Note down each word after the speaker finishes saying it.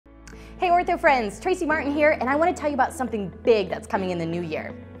Hey Ortho friends, Tracy Martin here, and I want to tell you about something big that's coming in the new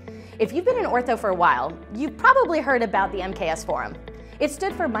year. If you've been in ortho for a while, you've probably heard about the MKS Forum. It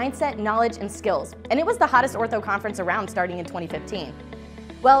stood for Mindset, Knowledge, and Skills, and it was the hottest ortho conference around starting in 2015.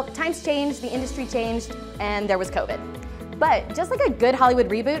 Well, times changed, the industry changed, and there was COVID. But just like a good Hollywood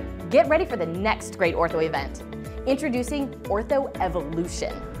reboot, get ready for the next great ortho event. Introducing Ortho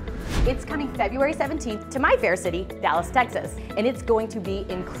Evolution. It's coming February 17th to my fair city, Dallas, Texas, and it's going to be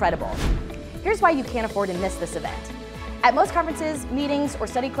incredible. Here's why you can't afford to miss this event. At most conferences, meetings, or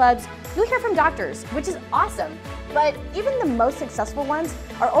study clubs, you'll hear from doctors, which is awesome, but even the most successful ones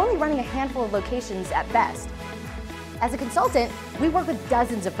are only running a handful of locations at best. As a consultant, we work with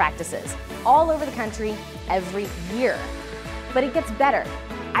dozens of practices all over the country every year. But it gets better.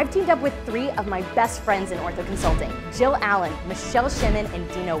 I've teamed up with 3 of my best friends in ortho consulting, Jill Allen, Michelle Shimon,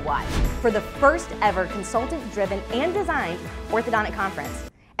 and Dino Watt, for the first ever consultant-driven and designed orthodontic conference.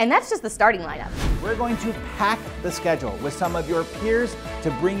 And that's just the starting lineup. We're going to pack the schedule with some of your peers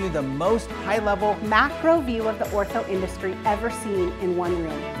to bring you the most high-level macro view of the ortho industry ever seen in one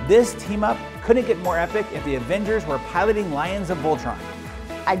room. This team up couldn't get more epic if the Avengers were piloting Lions of Voltron.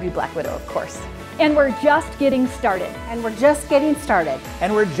 I'd be Black Widow, of course. And we're just getting started. And we're just getting started.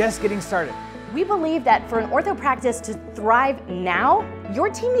 And we're just getting started. We believe that for an ortho practice to thrive now, your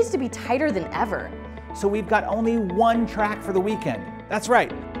team needs to be tighter than ever. So we've got only one track for the weekend. That's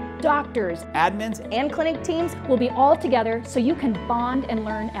right. Doctors, admins, and clinic teams will be all together so you can bond and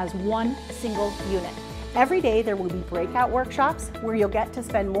learn as one single unit. Every day there will be breakout workshops where you'll get to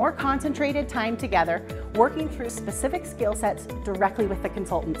spend more concentrated time together working through specific skill sets directly with the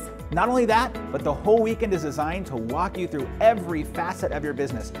consultants. Not only that, but the whole weekend is designed to walk you through every facet of your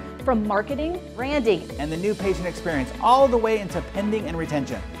business. From marketing, branding, and the new patient experience, all the way into pending and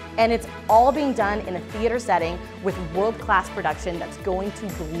retention. And it's all being done in a theater setting with world-class production that's going to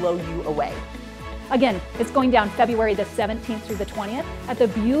blow you away. Again, it's going down February the 17th through the 20th at the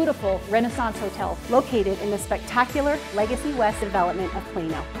beautiful Renaissance Hotel, located in the spectacular Legacy West development of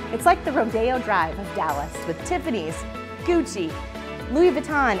Plano. It's like the Rodeo Drive of Dallas, with Tiffany's, Gucci, Louis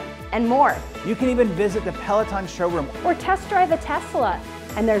Vuitton, and more. You can even visit the Peloton showroom or test drive a Tesla.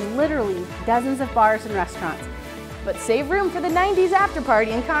 And there's literally dozens of bars and restaurants. But save room for the 90s after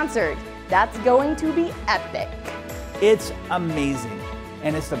party and concert. That's going to be epic. It's amazing.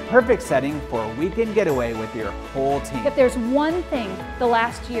 And it's the perfect setting for a weekend getaway with your whole team. If there's one thing the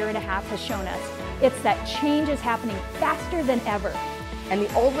last year and a half has shown us, it's that change is happening faster than ever. And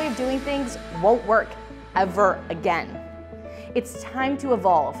the old way of doing things won't work ever again. It's time to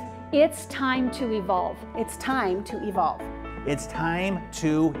evolve. It's time to evolve. It's time to evolve. It's time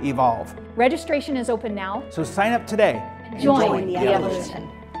to evolve. Registration is open now. So sign up today. Join the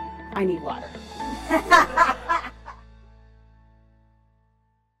evolution. I need water.